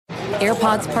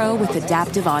AirPods Pro with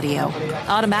adaptive audio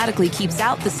automatically keeps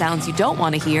out the sounds you don't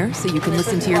want to hear so you can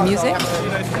listen to your music,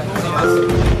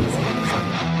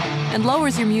 and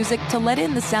lowers your music to let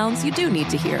in the sounds you do need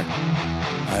to hear.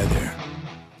 Hi there.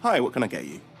 Hi, what can I get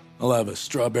you? I'll have a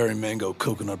strawberry mango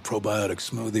coconut probiotic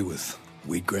smoothie with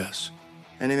wheatgrass.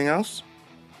 Anything else?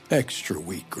 Extra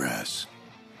wheatgrass.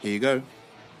 Here you go.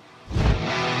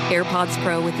 AirPods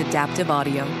Pro with adaptive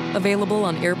audio. Available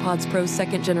on AirPods Pro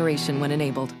 2nd generation when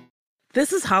enabled.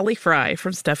 This is Holly Fry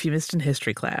from Stuff You Missed in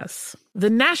History class. The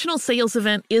national sales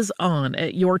event is on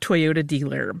at your Toyota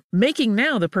dealer, making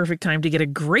now the perfect time to get a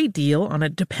great deal on a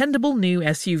dependable new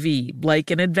SUV, like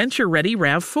an adventure-ready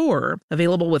RAV4.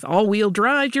 Available with all-wheel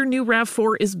drive, your new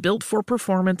RAV4 is built for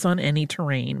performance on any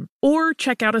terrain. Or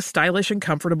check out a stylish and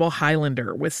comfortable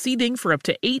Highlander with seating for up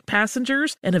to 8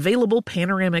 passengers and available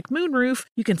panoramic moonroof.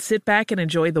 You can sit back and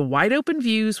enjoy the wide-open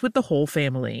views with the whole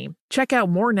family. Check out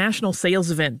more national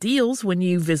sales event deals when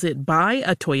you visit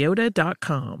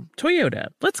buyatoyota.com. Toyota,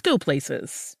 let's go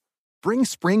places. Bring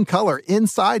spring color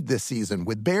inside this season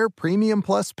with Behr Premium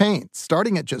Plus paint,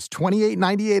 starting at just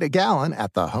 $28.98 a gallon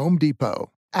at the Home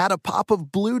Depot. Add a pop of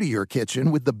blue to your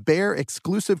kitchen with the Behr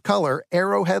exclusive color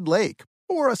Arrowhead Lake,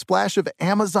 or a splash of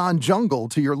Amazon Jungle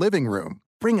to your living room.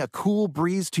 Bring a cool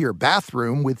breeze to your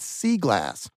bathroom with Sea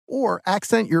Glass, or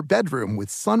accent your bedroom with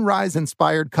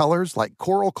sunrise-inspired colors like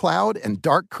Coral Cloud and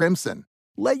Dark Crimson.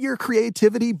 Let your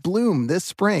creativity bloom this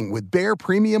spring with Behr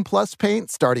Premium Plus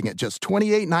paint starting at just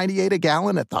 $28.98 a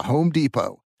gallon at the Home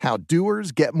Depot. How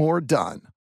doers get more done.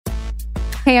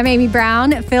 Hey, I'm Amy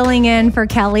Brown, filling in for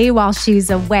Kelly while she's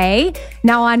away.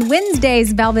 Now, on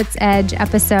Wednesday's Velvet's Edge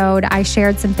episode, I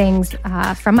shared some things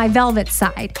from my Velvet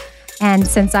side. And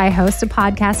since I host a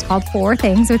podcast called 4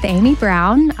 Things with Amy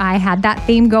Brown, I had that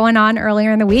theme going on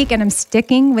earlier in the week, and I'm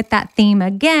sticking with that theme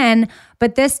again.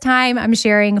 But this time, I'm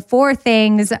sharing 4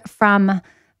 things from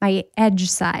my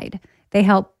edge side. They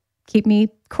help keep me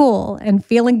cool and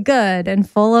feeling good and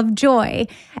full of joy.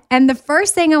 And the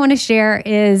first thing I want to share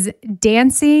is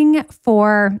dancing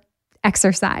for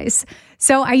exercise.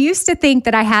 So I used to think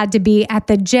that I had to be at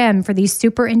the gym for these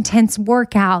super intense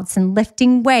workouts and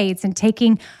lifting weights and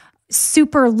taking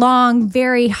super long,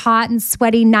 very hot and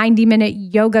sweaty 90-minute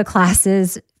yoga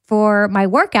classes for my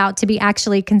workout to be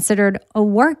actually considered a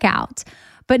workout.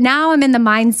 But now I'm in the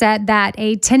mindset that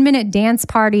a 10-minute dance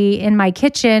party in my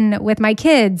kitchen with my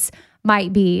kids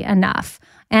might be enough.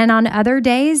 And on other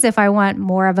days, if I want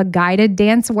more of a guided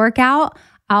dance workout,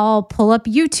 I'll pull up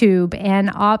YouTube and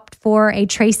opt for a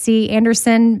Tracy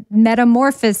Anderson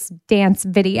Metamorphosis dance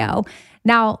video.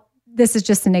 Now, this is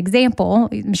just an example.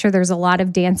 I'm sure there's a lot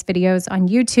of dance videos on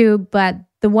YouTube, but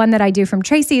the one that I do from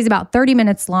Tracy is about 30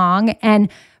 minutes long. And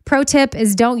pro tip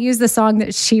is don't use the song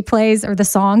that she plays or the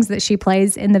songs that she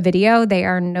plays in the video. They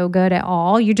are no good at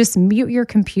all. You just mute your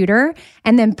computer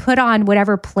and then put on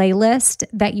whatever playlist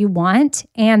that you want.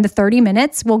 And the 30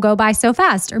 minutes will go by so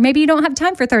fast. Or maybe you don't have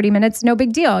time for 30 minutes. No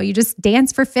big deal. You just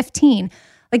dance for 15.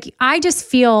 Like, I just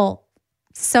feel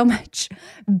so much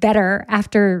better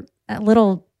after a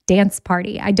little dance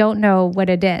party. I don't know what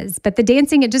it is, but the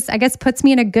dancing, it just, I guess, puts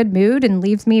me in a good mood and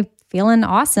leaves me feeling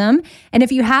awesome. And if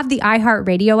you have the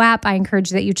iHeartRadio app, I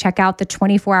encourage that you check out the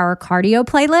 24-hour cardio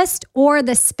playlist or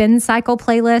the spin cycle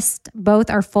playlist. Both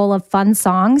are full of fun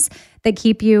songs that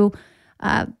keep you,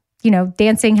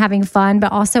 dancing, having fun,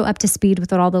 but also up to speed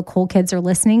with what all the cool kids are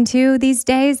listening to these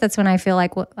days. That's when I feel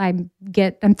like I'm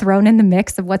thrown in the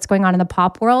mix of what's going on in the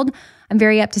pop world. I'm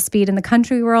very up to speed in the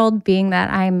country world, being that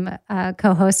I'm a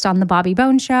co-host on the Bobby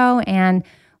Bone Show, and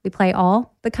we play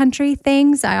all the country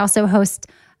things. I also host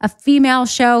a female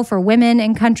show for women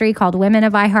in country called Women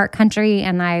of iHeart Country,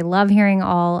 and I love hearing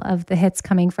all of the hits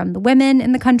coming from the women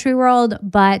in the country world.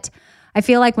 But I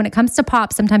feel like when it comes to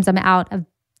pop, sometimes I'm out of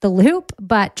the loop,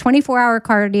 but 24-hour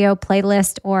cardio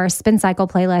playlist or spin cycle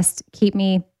playlist keep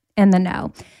me in the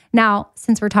know. Now,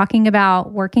 since we're talking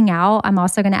about working out, I'm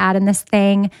also going to add in this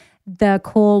thing, the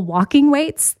cool walking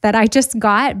weights that I just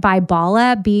got by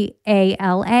Bala,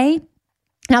 B-A-L-A.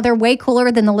 Now, they're way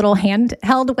cooler than the little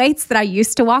handheld weights that I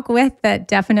used to walk with that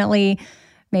definitely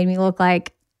made me look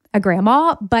like a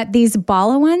grandma. But these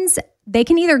Bala ones, they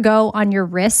can either go on your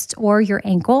wrist or your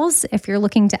ankles if you're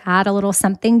looking to add a little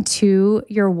something to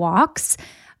your walks.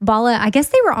 Bala, I guess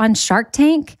they were on Shark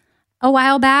Tank a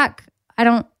while back. I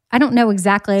don't know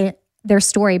exactly their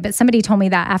story, but somebody told me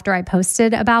that after I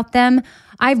posted about them.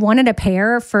 I've wanted a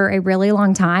pair for a really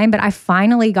long time, but I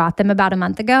finally got them about a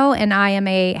month ago, and I am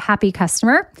a happy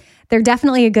customer. They're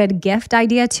definitely a good gift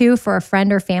idea too for a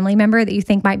friend or family member that you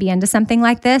think might be into something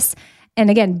like this. And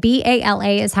again,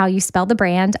 B-A-L-A is how you spell the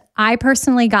brand. I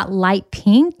personally got light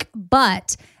pink,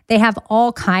 but They have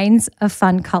all kinds of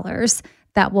fun colors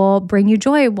that will bring you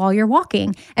joy while you're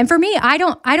walking. And for me, I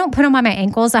don't put them on my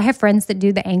ankles. I have friends that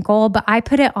do the ankle, but I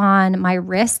put it on my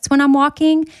wrists when I'm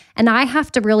walking. And I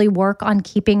have to really work on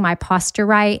keeping my posture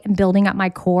right and building up my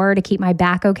core to keep my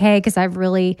back okay, because I have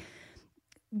really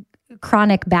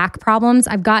chronic back problems.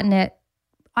 I've gotten it.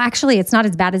 Actually, it's not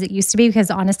as bad as it used to be because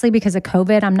honestly, because of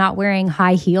COVID, I'm not wearing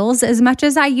high heels as much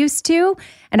as I used to.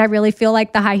 And I really feel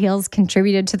like the high heels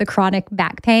contributed to the chronic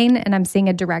back pain. And I'm seeing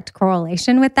a direct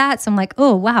correlation with that. So I'm like,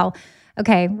 oh, wow.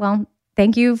 Okay, well,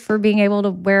 thank you for being able to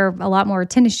wear a lot more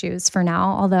tennis shoes for now.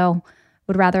 Although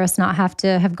would rather us not have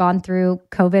to have gone through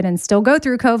COVID and still go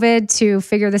through COVID to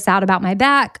figure this out about my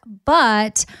back.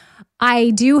 But I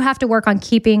do have to work on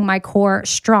keeping my core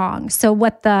strong. So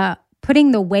what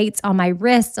putting the weights on my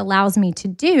wrists allows me to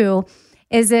do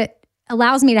is it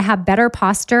allows me to have better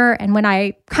posture. And when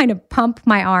I kind of pump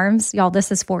my arms, y'all,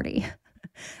 this is 40.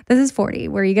 This is 40,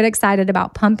 where you get excited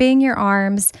about pumping your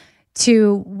arms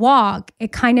to walk.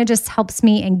 It kind of just helps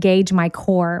me engage my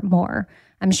core more.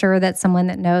 I'm sure that someone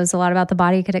that knows a lot about the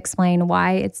body could explain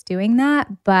why it's doing that,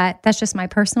 but that's just my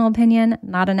personal opinion,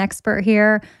 not an expert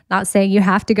here, not saying you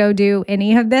have to go do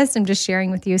any of this. I'm just sharing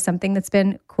with you something that's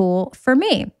been cool for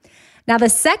me. Now, the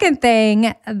second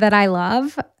thing that I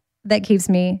love that keeps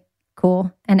me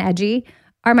cool and edgy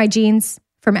are my jeans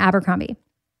from Abercrombie.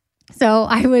 So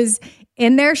I was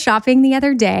in there shopping the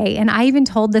other day, and I even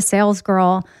told the sales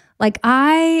girl, like,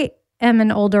 I am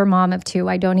an older mom of 2.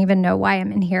 I don't even know why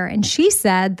I'm in here. And she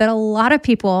said that a lot of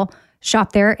people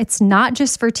shop there. It's not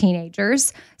just for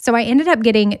teenagers. So I ended up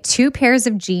getting 2 pairs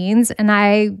of jeans, and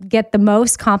I get the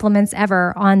most compliments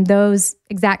ever on those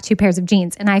exact 2 pairs of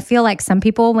jeans. And I feel like some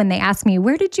people, when they ask me,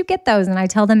 where did you get those? And I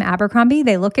tell them Abercrombie,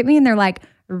 they look at me and they're like,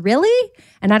 really?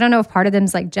 And I don't know if part of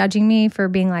them's like judging me for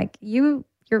being like, you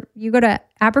go to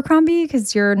Abercrombie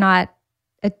because you're not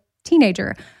a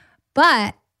teenager.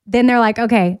 But then they're like,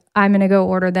 okay, I'm going to go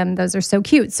order them. Those are so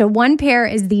cute. So one pair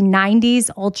is the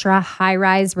 90s Ultra High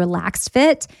Rise Relaxed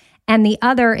Fit, and the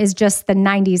other is just the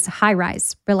 90s High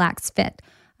Rise Relaxed Fit.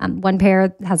 One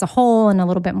pair has a hole and a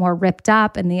little bit more ripped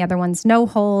up, and the other one's no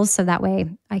holes. So that way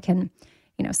I can,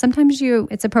 sometimes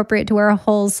it's appropriate to wear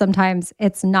holes, sometimes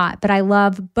it's not. But I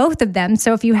love both of them.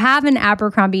 So if you have an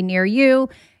Abercrombie near you,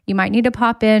 you might need to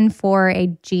pop in for a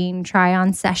jean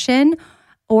try-on session.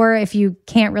 Or if you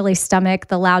can't really stomach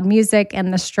the loud music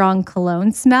and the strong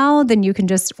cologne smell, then you can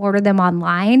just order them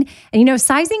online. And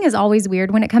sizing is always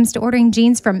weird when it comes to ordering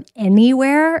jeans from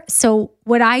anywhere. So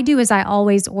what I do is I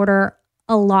always order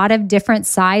a lot of different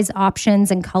size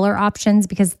options and color options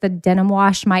because the denim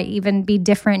wash might even be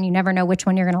different. You never know which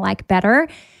one you're going to like better.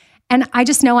 And I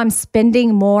just know I'm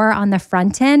spending more on the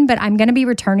front end, but I'm going to be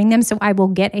returning them. So I will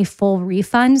get a full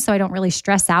refund. So I don't really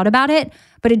stress out about it,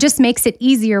 but it just makes it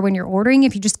easier when you're ordering.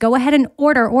 If you just go ahead and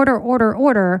order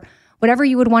whatever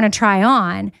you would want to try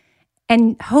on.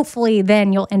 And hopefully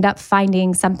then you'll end up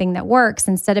finding something that works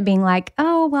instead of being like,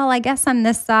 oh, well, I guess I'm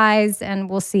this size and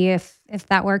we'll see if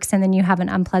that works. And then you have an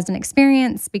unpleasant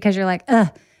experience because you're like,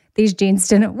 these jeans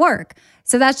didn't work.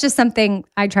 So that's just something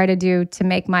I try to do to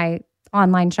make my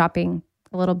online shopping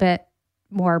a little bit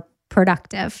more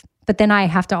productive. But then I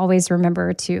have to always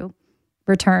remember to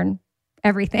return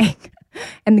everything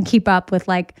and keep up with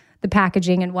like the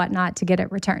packaging and whatnot to get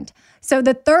it returned. So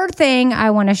the third thing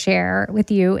I want to share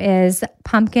with you is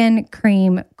pumpkin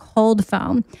cream cold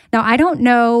foam. Now, I don't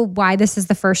know why this is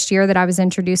the first year that I was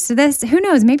introduced to this. Who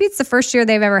knows? Maybe it's the first year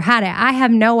they've ever had it. I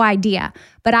have no idea.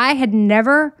 But I had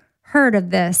never heard of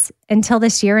this until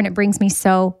this year, and it brings me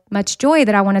so much joy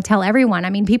that I want to tell everyone. I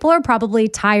mean, people are probably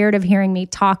tired of hearing me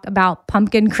talk about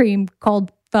pumpkin cream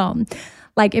cold foam.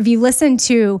 Like if you listen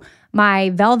to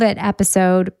my Velvet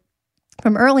episode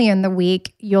from early in the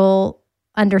week, you'll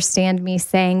understand me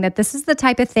saying that this is the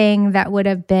type of thing that would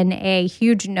have been a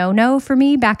huge no-no for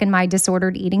me back in my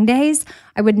disordered eating days.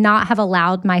 I would not have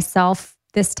allowed myself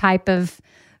this type of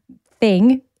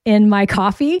thing in my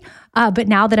coffee. But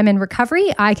now that I'm in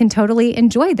recovery, I can totally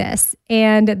enjoy this.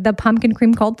 And the pumpkin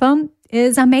cream cold foam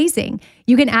is amazing.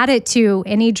 You can add it to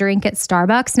any drink at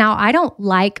Starbucks. Now, I don't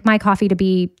like my coffee to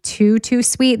be too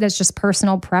sweet. That's just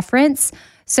personal preference.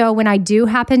 So when I do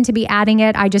happen to be adding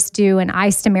it, I just do an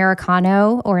iced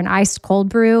Americano or an iced cold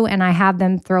brew, and I have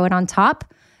them throw it on top.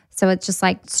 So it's just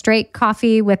like straight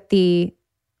coffee with the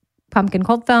pumpkin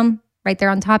cold foam right there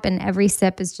on top, and every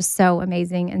sip is just so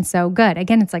amazing and so good.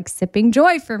 Again, it's like sipping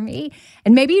joy for me.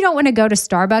 And maybe you don't want to go to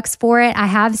Starbucks for it. I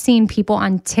have seen people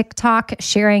on TikTok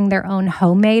sharing their own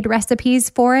homemade recipes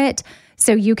for it.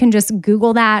 So you can just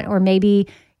Google that, or maybe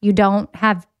you don't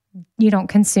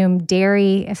consume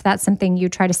dairy. If that's something you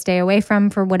try to stay away from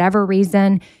for whatever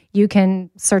reason, You can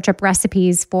search up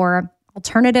recipes for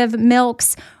alternative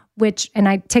milks,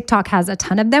 TikTok has a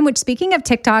ton of them, which, speaking of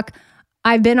TikTok,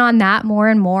 I've been on that more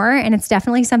and more, and it's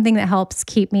definitely something that helps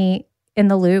keep me in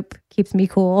the loop, keeps me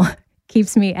cool,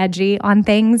 keeps me edgy on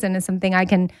things, and is something I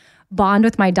can bond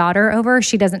with my daughter over.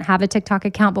 She doesn't have a TikTok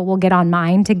account, but we'll get on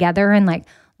mine together and like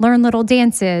learn little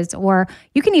dances, or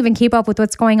you can even keep up with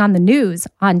what's going on the news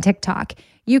on TikTok.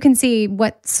 You can see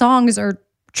what songs are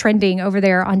trending over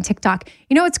there on TikTok.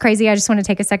 You know what's crazy? I just want to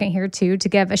take a second here too to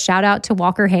give a shout out to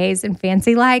Walker Hayes and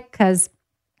Fancy Like, because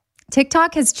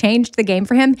TikTok has changed the game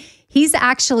for him. He's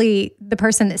actually the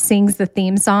person that sings the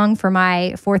theme song for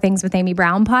my 4 Things with Amy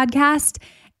Brown podcast.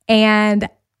 And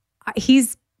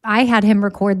I had him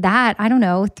record that, I don't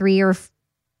know, 3 or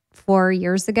 4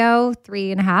 years ago,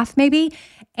 3.5 maybe.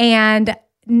 And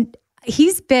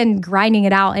he's been grinding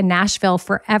it out in Nashville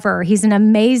forever. He's an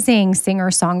amazing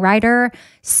singer-songwriter,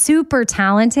 super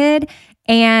talented.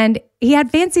 And he had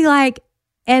Fancy Like,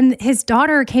 and his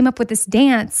daughter came up with this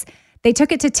dance. They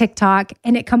took it to TikTok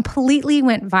and it completely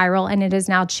went viral, and it has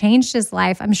now changed his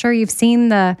life. I'm sure you've seen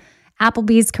the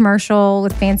Applebee's commercial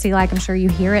with Fancy Like. I'm sure you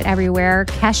hear it everywhere.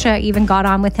 Kesha even got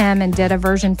on with him and did a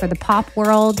version for the pop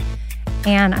world.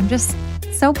 And I'm just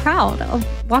so proud of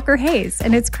Walker Hayes.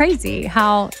 And it's crazy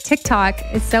how TikTok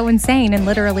is so insane and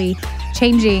literally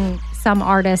changing some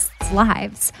artists'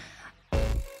 lives.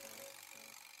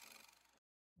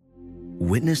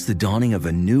 Witness the dawning of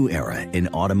a new era in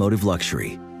automotive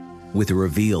luxury with a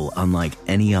reveal unlike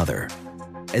any other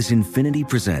as Infiniti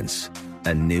presents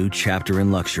a new chapter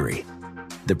in luxury,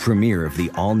 the premiere of the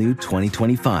all-new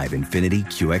 2025 Infiniti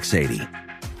QX80.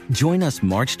 Join us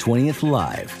March 20th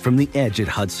live from the Edge at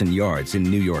Hudson Yards in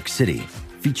New York City,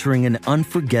 featuring an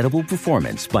unforgettable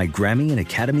performance by Grammy and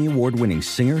Academy Award-winning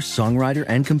singer, songwriter,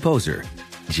 and composer,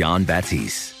 Jon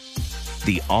Batiste.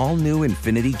 The all-new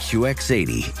Infiniti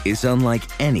QX80 is unlike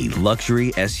any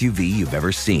luxury SUV you've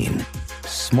ever seen.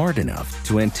 Smart enough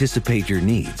to anticipate your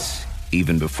needs,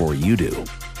 even before you do.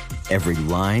 Every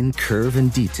line, curve,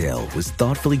 and detail was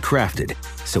thoughtfully crafted,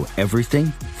 so everything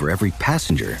for every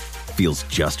passenger feels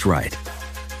just right.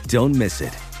 Don't miss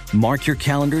it. Mark your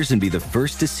calendars and be the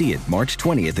first to see it March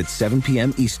 20th at 7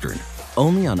 p.m. Eastern,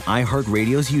 only on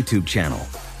iHeartRadio's YouTube channel.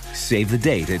 Save the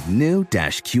date at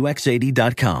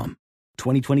new-QX80.com.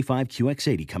 2025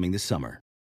 QX80 coming this summer.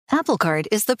 Apple Card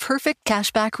is the perfect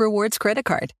cashback rewards credit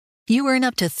card. You earn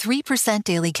up to 3%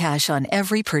 daily cash on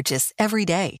every purchase every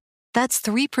day. That's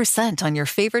 3% on your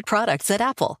favorite products at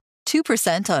Apple,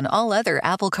 2% on all other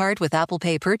Apple Card with Apple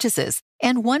Pay purchases,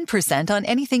 and 1% on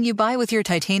anything you buy with your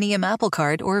titanium Apple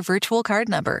Card or virtual card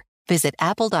number. Visit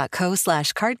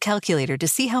apple.co/card calculator to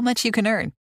see how much you can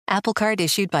earn. Apple Card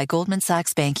issued by Goldman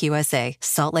Sachs Bank USA,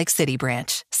 Salt Lake City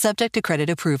branch. Subject to credit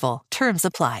approval. Terms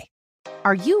apply.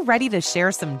 Are you ready to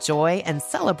share some joy and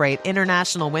celebrate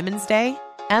International Women's Day?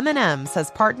 M&M's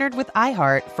has partnered with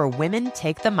iHeart for Women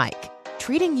Take the Mic,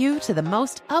 treating you to the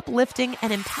most uplifting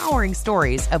and empowering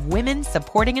stories of women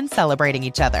supporting and celebrating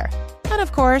each other. And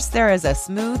of course, there is a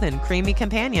smooth and creamy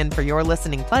companion for your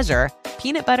listening pleasure,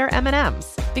 peanut butter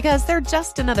M&M's, because they're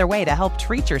just another way to help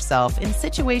treat yourself in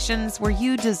situations where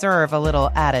you deserve a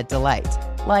little added delight,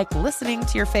 like listening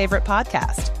to your favorite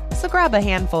podcast. So grab a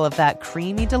handful of that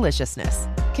creamy deliciousness.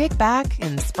 Kick back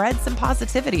and spread some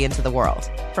positivity into the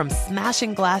world. From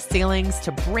smashing glass ceilings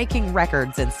to breaking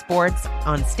records in sports,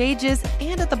 on stages,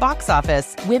 and at the box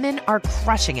office, women are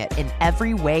crushing it in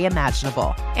every way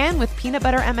imaginable. And with peanut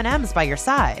butter M&M's by your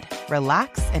side,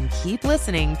 relax and keep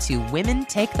listening to Women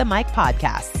Take the Mic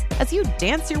podcasts as you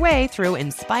dance your way through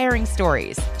inspiring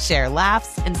stories, share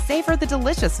laughs, and savor the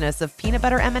deliciousness of peanut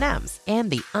butter M&M's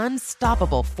and the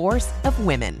unstoppable force of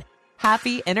women.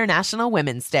 Happy International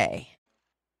Women's Day.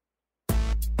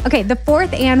 Okay, the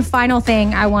fourth and final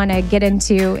thing I want to get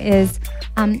into is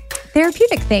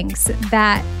therapeutic things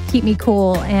that keep me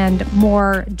cool and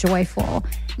more joyful.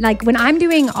 Like when I'm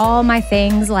doing all my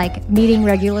things, like meeting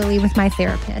regularly with my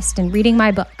therapist and reading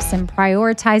my books and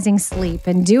prioritizing sleep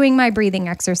and doing my breathing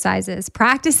exercises,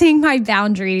 practicing my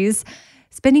boundaries,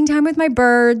 spending time with my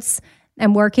birds,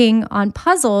 and working on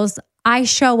puzzles, I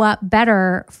show up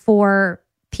better for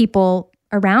people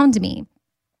around me.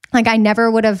 Like I never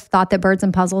would have thought that birds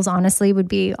and puzzles honestly would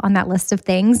be on that list of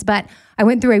things, but I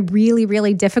went through a really,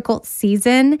 really difficult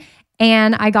season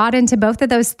and I got into both of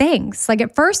those things. Like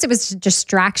at first it was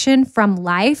distraction from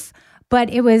life, but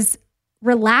it was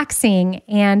relaxing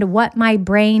and what my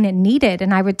brain needed.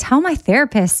 And I would tell my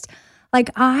therapist, like,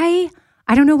 I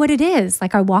don't know what it is.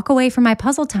 Like I walk away from my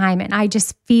puzzle time and I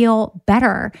just feel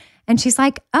better. And she's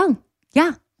like, oh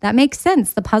yeah, that makes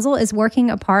sense. The puzzle is working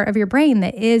a part of your brain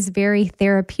that is very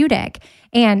therapeutic.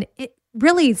 And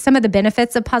really some of the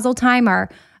benefits of puzzle time are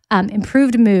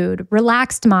improved mood,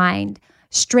 relaxed mind,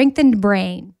 strengthened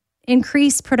brain,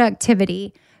 increased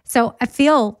productivity. So I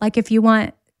feel like if you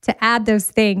want to add those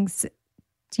things,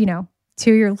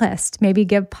 to your list, maybe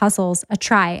give puzzles a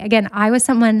try. Again, I was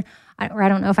someone, I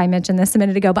don't know if I mentioned this a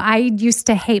minute ago, but I used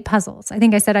to hate puzzles. I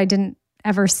think I said I didn't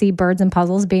ever see birds and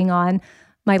puzzles being on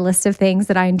my list of things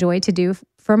that I enjoy to do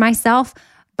for myself.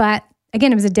 But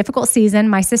again, it was a difficult season.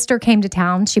 My sister came to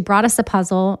town. She brought us a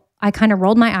puzzle. I kind of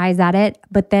rolled my eyes at it.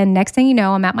 But then next thing you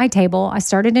know, I'm at my table. I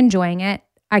started enjoying it.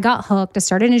 I got hooked. I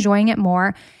started enjoying it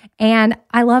more. And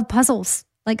I love puzzles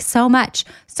like so much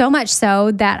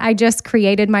so that I just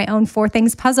created my own 4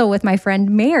 things puzzle with my friend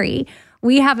Mary.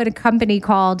 We have a company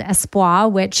called Espoir,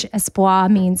 which Espoir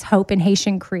means hope in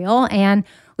Haitian Creole. And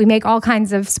we make all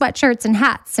kinds of sweatshirts and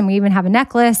hats. And we even have a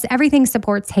necklace. Everything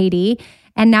supports Haiti.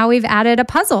 And now we've added a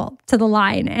puzzle to the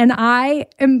line. And I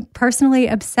am personally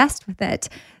obsessed with it.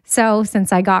 So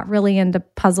since I got really into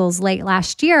puzzles late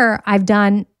last year, I've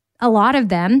done a lot of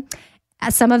them.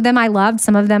 Some of them I loved,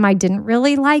 some of them I didn't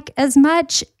really like as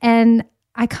much. And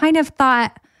I kind of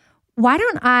thought, why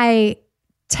don't I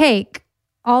take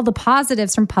all the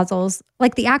positives from puzzles,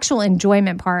 like the actual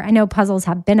enjoyment part? I know puzzles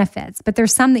have benefits, but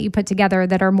there's some that you put together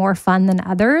that are more fun than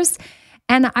others.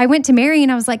 And I went to Mary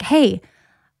and I was like, hey,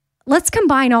 let's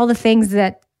combine all the things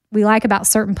that we like about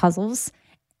certain puzzles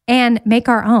and make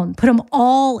our own, put them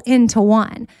all into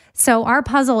one. So our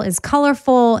puzzle is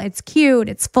colorful, it's cute,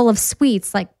 it's full of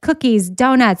sweets like cookies,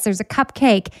 donuts, there's a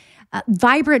cupcake,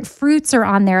 vibrant fruits are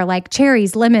on there like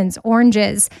cherries, lemons,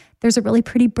 oranges. There's a really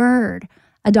pretty bird,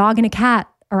 a dog and a cat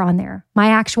are on there. My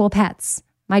actual pets,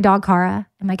 my dog Cara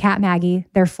and my cat Maggie,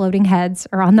 their floating heads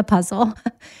are on the puzzle.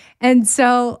 And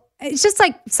so it's just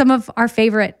like some of our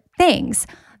favorite things.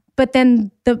 But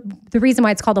then the reason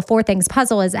why it's called the 4 things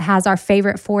puzzle is it has our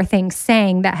favorite 4 things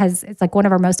saying it's like one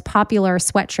of our most popular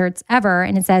sweatshirts ever.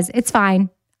 And it says, it's fine,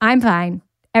 I'm fine,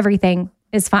 everything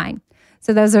is fine.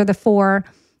 So those are the 4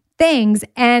 things.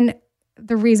 And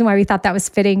the reason why we thought that was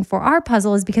fitting for our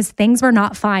puzzle is because things were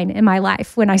not fine in my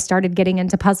life when I started getting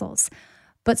into puzzles.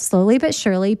 But slowly but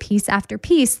surely, piece after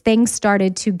piece, things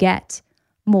started to get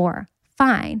more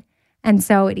fine. And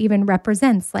so it even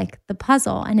represents like the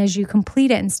puzzle. And as you complete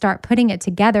it and start putting it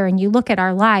together and you look at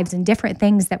our lives and different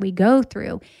things that we go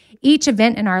through, each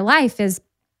event in our life is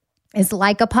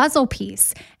like a puzzle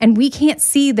piece. And we can't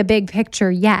see the big picture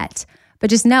yet,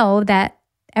 but just know that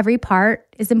every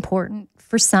part is important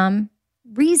for some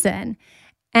reason.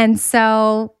 And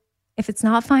so if it's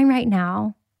not fine right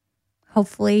now,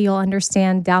 hopefully you'll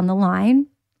understand down the line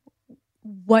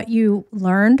what you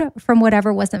learned from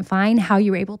whatever wasn't fine, how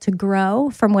you were able to grow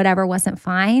from whatever wasn't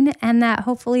fine, and that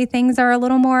hopefully things are a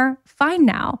little more fine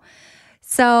now.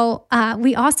 So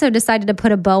we also decided to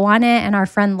put a bow on it, and our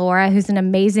friend Laura, who's an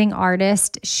amazing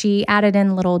artist, she added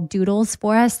in little doodles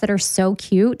for us that are so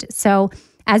cute. So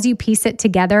as you piece it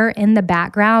together in the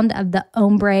background of the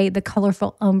ombre, the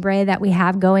colorful ombre that we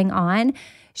have going on,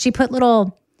 she put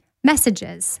little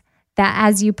messages that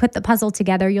as you put the puzzle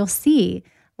together, you'll see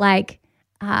like,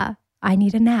 I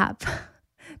need a nap.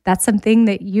 That's something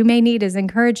that you may need as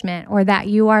encouragement, or that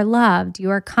you are loved,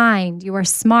 you are kind, you are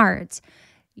smart,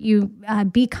 you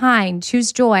be kind,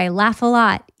 choose joy, laugh a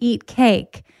lot, eat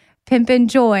cake, pimp and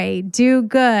joy, do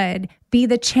good, be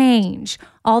the change.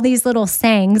 All these little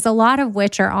sayings, a lot of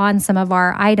which are on some of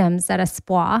our items at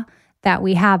Espoir that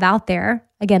we have out there,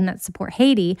 again, that support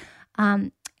Haiti.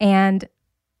 And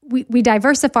we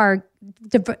diversify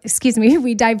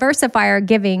our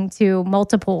giving to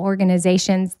multiple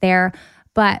organizations there,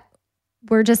 but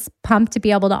we're just pumped to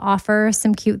be able to offer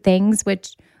some cute things,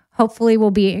 which hopefully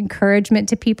will be encouragement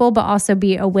to people, but also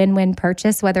be a win-win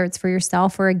purchase, whether it's for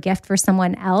yourself or a gift for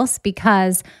someone else,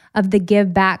 because of the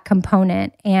give back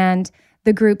component and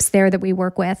the groups there that we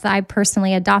work with. I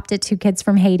personally adopted 2 kids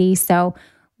from Haiti, so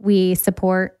we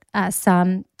support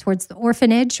some towards the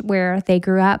orphanage where they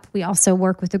grew up. We also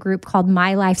work with a group called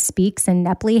My Life Speaks in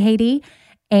Nepli, Haiti,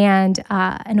 and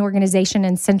an organization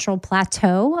in Central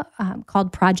Plateau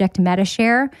called Project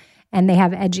MediShare. And they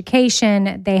have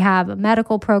education, they have a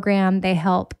medical program, they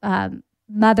help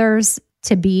mothers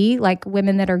to be, like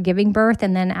women that are giving birth,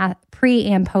 and then pre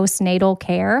and postnatal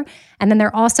care. And then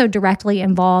they're also directly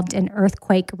involved in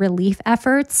earthquake relief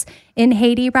efforts in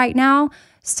Haiti right now.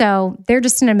 So they're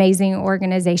just an amazing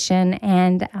organization.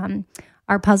 And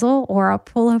our puzzle or our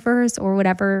pullovers or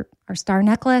whatever, our star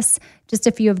necklace, just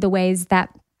a few of the ways that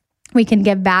we can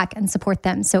give back and support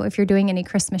them. So if you're doing any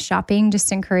Christmas shopping,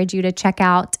 just encourage you to check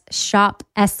out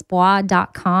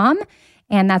shopespoir.com.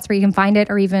 And that's where you can find it,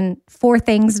 or even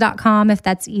 4things.com if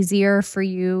that's easier for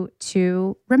you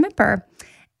to remember.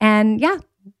 And yeah,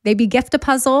 maybe gift a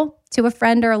puzzle to a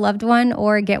friend or a loved one,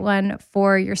 or get one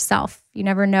for yourself. You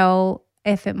never know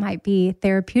if it might be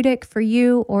therapeutic for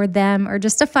you or them, or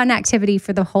just a fun activity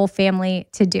for the whole family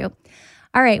to do.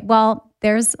 All right, well,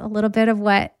 there's a little bit of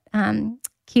what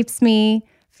keeps me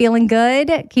feeling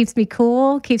good, keeps me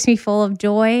cool, keeps me full of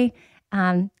joy,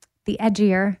 the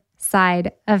edgier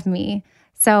side of me.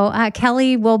 So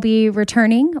Kelly will be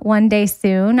returning one day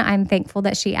soon. I'm thankful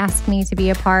that she asked me to be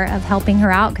a part of helping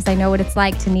her out, because I know what it's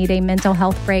like to need a mental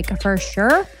health break for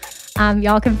sure.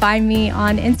 Y'all can find me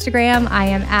on Instagram. I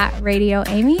am at Radio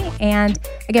Amy. And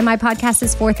again, my podcast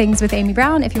is 4 Things with Amy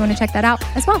Brown, if you want to check that out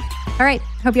as well. All right.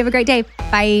 Hope you have a great day.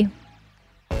 Bye.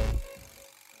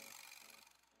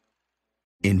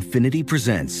 Infiniti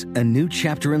presents a new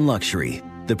chapter in luxury,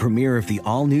 the premiere of the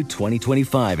all-new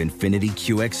 2025 Infiniti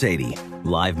QX80,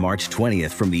 live March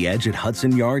 20th from the Edge at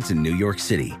Hudson Yards in New York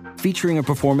City, featuring a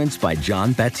performance by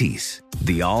Jon Batiste.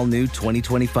 The all-new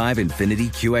 2025 Infiniti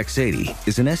QX80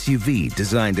 is an SUV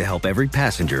designed to help every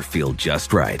passenger feel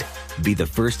just right. Be the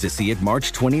first to see it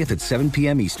March 20th at 7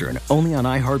 p.m. Eastern, only on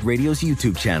iHeartRadio's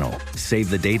YouTube channel. Save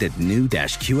the date at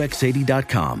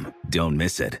new-QX80.com. Don't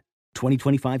miss it.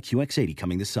 2025 QX80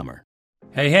 coming this summer.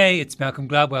 Hey, it's Malcolm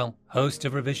Gladwell, host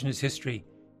of Revisionist History.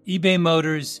 eBay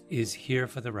Motors is here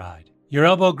for the ride. Your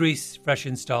elbow grease, fresh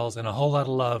installs, and a whole lot of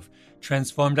love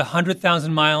transformed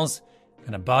 100,000 miles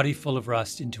and a body full of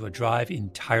rust into a drive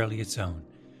entirely its own.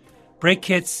 Brake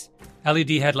kits, LED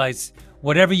headlights,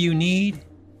 whatever you need,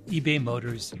 eBay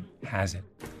Motors has it.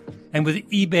 And with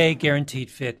eBay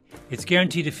Guaranteed Fit, it's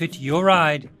guaranteed to fit your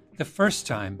ride the first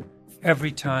time,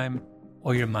 every time,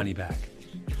 or your money back.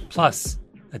 Plus,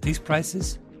 at these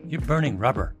prices, you're burning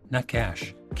rubber, not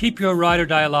cash. Keep your ride or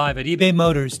die alive at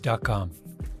ebaymotors.com.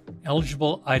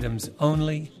 Eligible items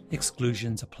only.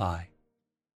 Exclusions apply.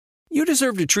 You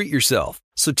deserve to treat yourself,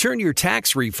 so turn your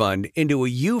tax refund into a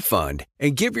U-Fund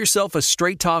and give yourself a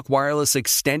Straight Talk Wireless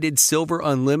Extended Silver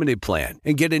Unlimited plan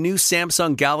and get a new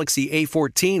Samsung Galaxy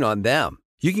A14 on them.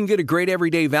 You can get a great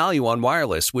everyday value on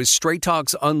wireless with Straight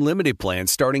Talk's Unlimited plan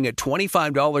starting at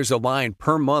 $25 a line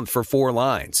per month for 4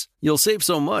 lines. You'll save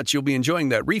so much you'll be enjoying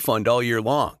that refund all year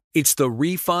long. It's the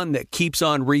refund that keeps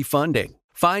on refunding.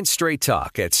 Find Straight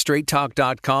Talk at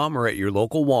straighttalk.com or at your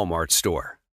local Walmart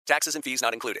store. Taxes and fees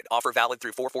not included. Offer valid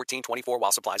through 4/14/24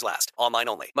 while supplies last. Online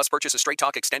only. Must purchase a Straight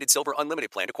Talk Extended Silver Unlimited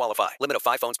plan to qualify. Limit of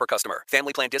 5 phones per customer.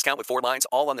 Family plan discount with 4 lines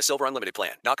all on the Silver Unlimited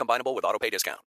plan. Not combinable with auto pay discount.